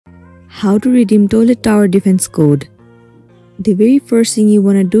How to redeem Toilet Tower Defense code. The very first thing you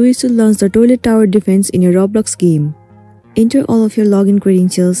want to do is to launch the Toilet Tower Defense in your Roblox game. Enter all of your login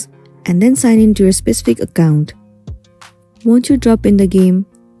credentials and then sign in to your specific account. Once you drop in the game,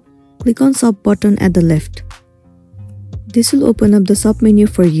 click on Shop button at the left. This will open up the shop menu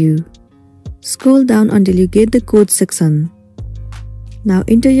for you. Scroll down until you get the code section. Now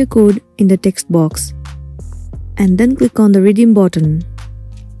enter your code in the text box and then click on the redeem button.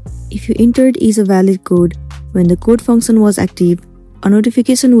 If you entered is a valid code, when the code function was active, a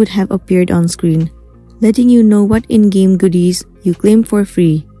notification would have appeared on screen, letting you know what in-game goodies you claimed for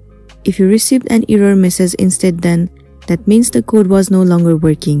free. If you received an error message instead, then that means the code was no longer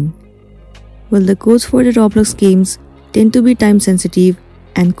working. Well, the codes for the Roblox games tend to be time sensitive,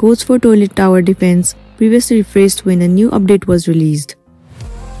 and codes for Toilet Tower Defense previously refreshed when a new update was released.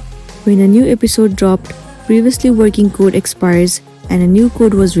 When a new episode dropped, previously working code expires and a new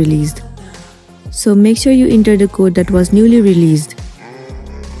code was released. So make sure you enter the code that was newly released.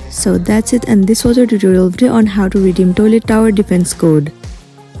 So that's it, and this was our tutorial video on how to redeem Toilet Tower Defense code.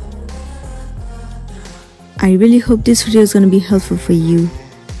 I really hope this video is going to be helpful for you.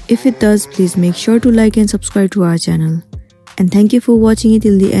 If it does, please make sure to like and subscribe to our channel. And thank you for watching it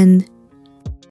till the end.